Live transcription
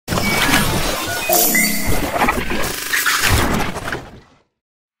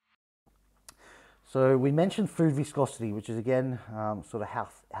So we mentioned food viscosity, which is again sort of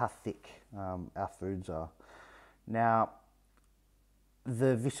how thick our foods are. Now,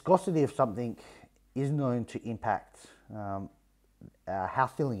 the viscosity of something is known to impact how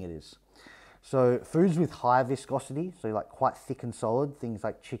filling it is. So foods with high viscosity, so like quite thick and solid, things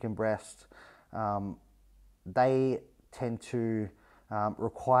like chicken breast, they tend to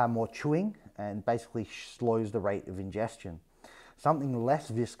require more chewing and basically slows the rate of ingestion. Something less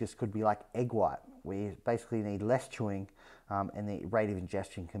viscous could be like egg white, where you basically need less chewing and the rate of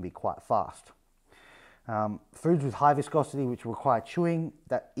ingestion can be quite fast. Foods with high viscosity, which require chewing,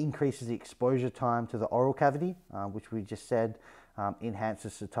 that increases the exposure time to the oral cavity, which we just said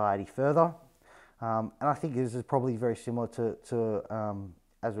enhances satiety further. And I think this is probably very similar to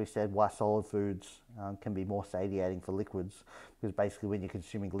as we said, why solid foods can be more satiating for liquids, because basically when you're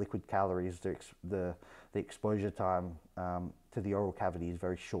consuming liquid calories, the exposure time to the oral cavity is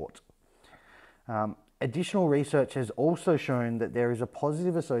very short. Additional research has also shown that there is a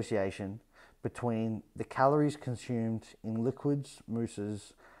positive association between the calories consumed in liquids,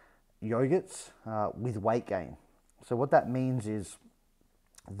 mousses, yogurts with weight gain. So what that means is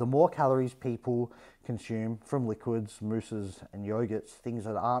the more calories people consume from liquids, mousses and yogurts, things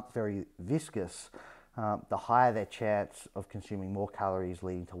that aren't very viscous, the higher their chance of consuming more calories,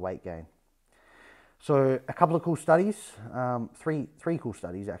 leading to weight gain. So a couple of cool studies, three cool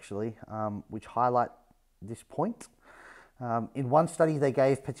studies actually, which highlight this point. In one study, they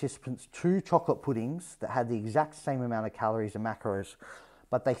gave participants 2 chocolate puddings that had the exact same amount of calories and macros,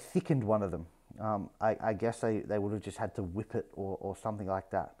 but they thickened one of them. I guess they would have just had to whip it or something like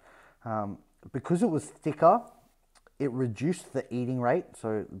that. Because it was thicker, it reduced the eating rate,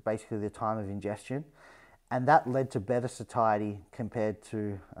 so basically the time of ingestion, and that led to better satiety compared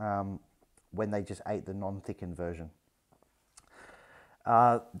to when they just ate the non-thickened version.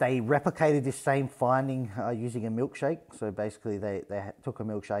 They replicated this same finding using a milkshake. So basically they took a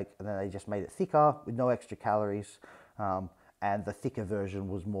milkshake and then they just made it thicker with no extra calories, and the thicker version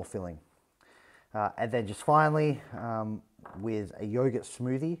was more filling. And then just finally, with a yogurt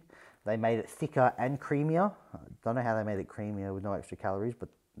smoothie, they made it thicker and creamier. Don't know how they made it creamier with no extra calories, but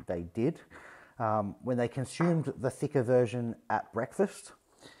they did. When they consumed the thicker version at breakfast,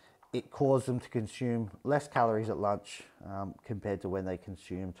 it caused them to consume less calories at lunch compared to when they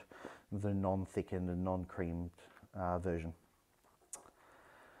consumed the non-thickened and non-creamed version.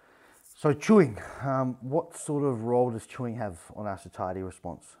 So chewing, what sort of role does chewing have on our satiety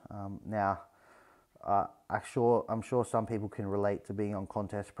response? Now, I'm sure some people can relate to being on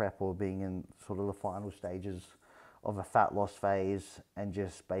contest prep or being in sort of the final stages of a fat loss phase and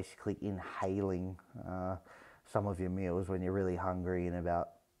just basically inhaling some of your meals when you're really hungry in about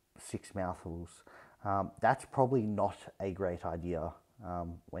 6 mouthfuls. That's probably not a great idea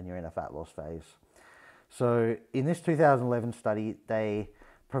when you're in a fat loss phase. So in this 2011 study, they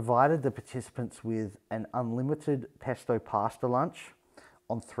provided the participants with an unlimited pesto pasta lunch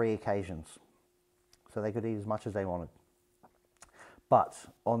on 3 occasions. So they could eat as much as they wanted. But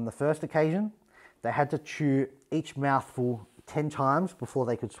on the first occasion, they had to chew each mouthful 10 times before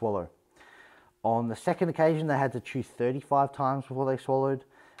they could swallow. On the second occasion, they had to chew 35 times before they swallowed.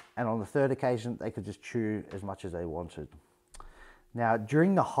 And on the third occasion, they could just chew as much as they wanted. Now,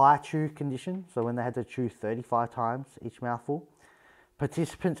 during the high chew condition, so when they had to chew 35 times each mouthful,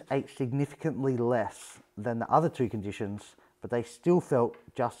 participants ate significantly less than the other 2 conditions, but they still felt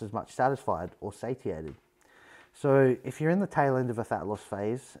just as much satisfied or satiated. So if you're in the tail end of a fat loss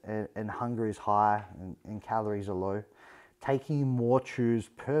phase and hunger is high and calories are low, taking more chews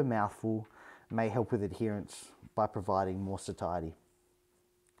per mouthful may help with adherence by providing more satiety.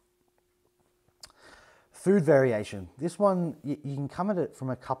 Food variation. This one, you can come at it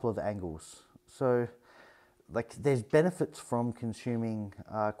from a couple of angles. So like there's benefits from consuming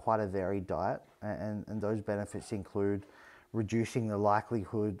quite a varied diet, and those benefits include reducing the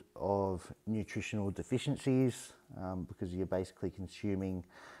likelihood of nutritional deficiencies because you're basically consuming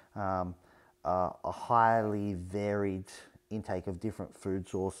a highly varied intake of different food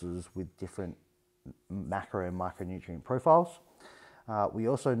sources with different macro and micronutrient profiles. We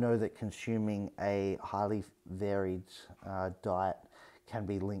also know that consuming a highly varied diet can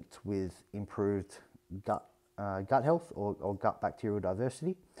be linked with improved gut health or gut bacterial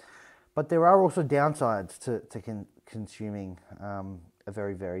diversity. But there are also downsides to consuming a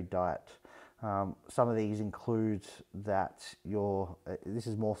very varied diet. Some of these include that this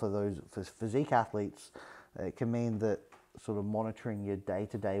is more for physique athletes. It can mean that sort of monitoring your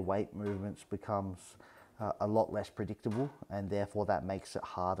day-to-day weight movements becomes a lot less predictable, and therefore that makes it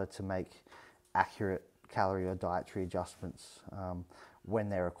harder to make accurate calorie or dietary adjustments when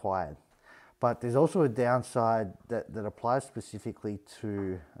they're required. But there's also a downside that applies specifically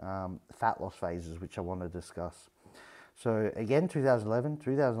to fat loss phases, which I want to discuss. So again,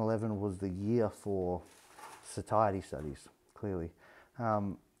 2011 was the year for satiety studies, clearly.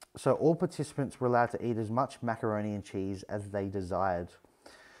 So all participants were allowed to eat as much macaroni and cheese as they desired.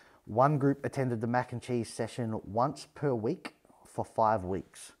 One group attended the mac and cheese session once per week for 5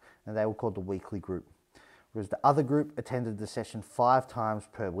 weeks, and they were called the weekly group. Whereas the other group attended the session 5 times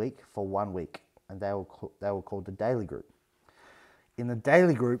per week for 1 week, and they were called the daily group. In the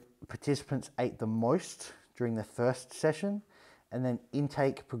daily group, participants ate the most during the first session, and then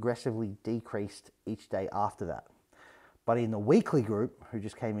intake progressively decreased each day after that. But in the weekly group, who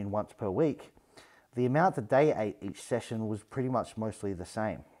just came in once per week, the amount that they ate each session was pretty much mostly the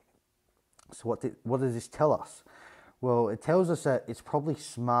same. So what does this tell us? Well, it tells us that it's probably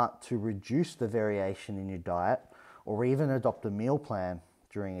smart to reduce the variation in your diet or even adopt a meal plan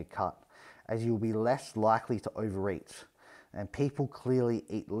during a cut, as you'll be less likely to overeat. And people clearly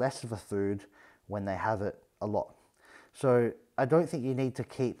eat less of a food when they have it a lot. So I don't think you need to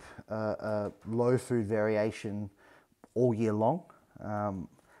keep a low food variation all year long,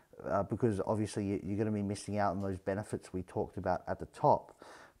 because obviously you're going to be missing out on those benefits we talked about at the top.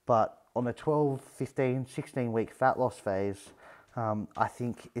 But on a 12, 15, 16 week fat loss phase, I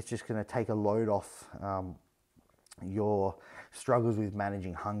think it's just going to take a load off your struggles with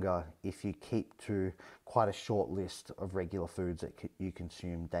managing hunger if you keep to quite a short list of regular foods that you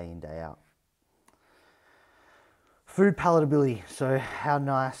consume day in, day out. Food palatability, so how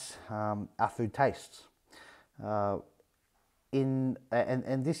nice our food tastes.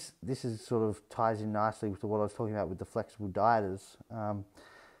 This is sort of ties in nicely with what I was talking about with the flexible dieters.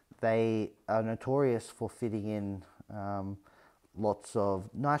 They are notorious for fitting in lots of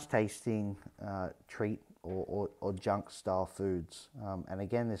nice tasting treat or junk style foods. And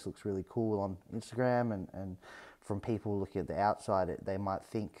again, this looks really cool on Instagram, and from people looking at the outside, they might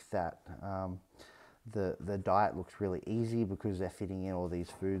think that the diet looks really easy because they're fitting in all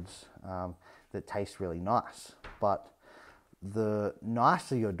these foods that taste really nice. But the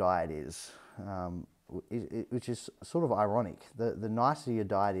nicer your diet is, which is sort of ironic, the nicer your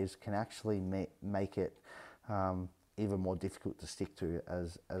diet is can actually make it even more difficult to stick to,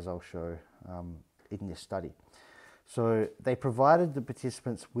 as I'll show in this study. So they provided the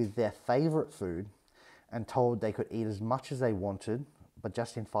participants with their favorite food and told they could eat as much as they wanted, but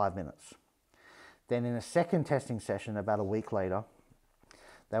just in 5 minutes. Then in a second testing session about a week later,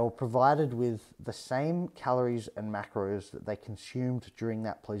 they were provided with the same calories and macros that they consumed during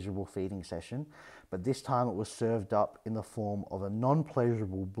that pleasurable feeding session, but this time it was served up in the form of a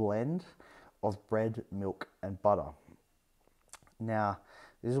non-pleasurable blend of bread, milk, and butter. Now,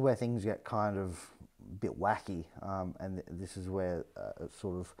 this is where things get kind of a bit wacky, and this is where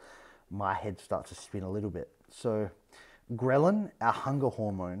sort of my head starts to spin a little bit. So ghrelin, our hunger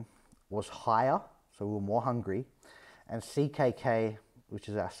hormone, was higher, so we were more hungry, and CKK, which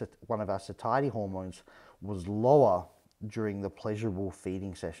is one of our satiety hormones, was lower during the pleasurable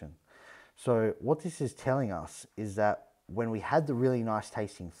feeding session. So what this is telling us is that when we had the really nice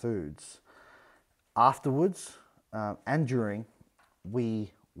tasting foods, afterwards and during,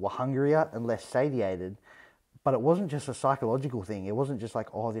 we were hungrier and less satiated, but it wasn't just a psychological thing. It wasn't just like,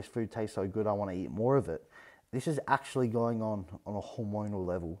 oh, this food tastes so good, I want to eat more of it. This is actually going on a hormonal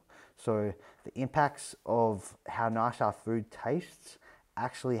level. So the impacts of how nice our food tastes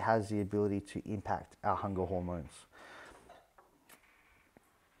actually has the ability to impact our hunger hormones.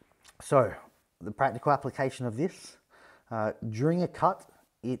 So the practical application of this, during a cut,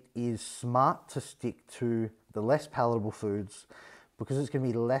 it is smart to stick to the less palatable foods because it's going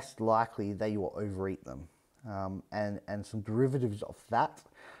to be less likely that you will overeat them. And some derivatives of that,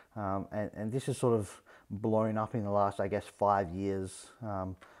 and this is sort of blown up in the last, I guess, 5 years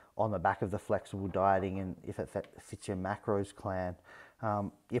on the back of the flexible dieting, and if it fits your macros clan,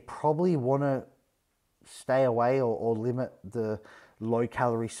 you probably want to stay away or limit the low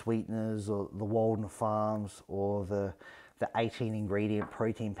calorie sweeteners or the Walden Farms or the 18 ingredient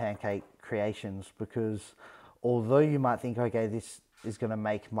protein pancake creations, because although you might think, okay, this is going to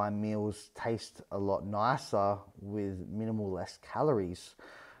make my meals taste a lot nicer with minimal less calories,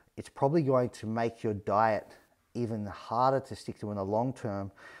 it's probably going to make your diet even harder to stick to in the long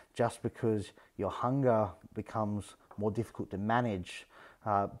term, just because your hunger becomes more difficult to manage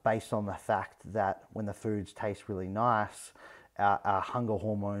based on the fact that when the foods taste really nice, our hunger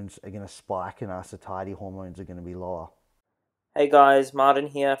hormones are going to spike and our satiety hormones are going to be lower. Hey guys, Martin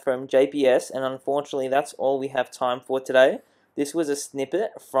here from JPS, and unfortunately that's all we have time for today. This was a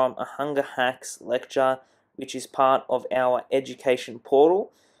snippet from a Hunger Hacks lecture, which is part of our education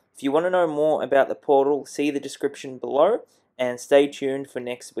portal. If you want to know more about the portal, see the description below, and stay tuned for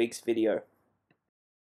next week's video.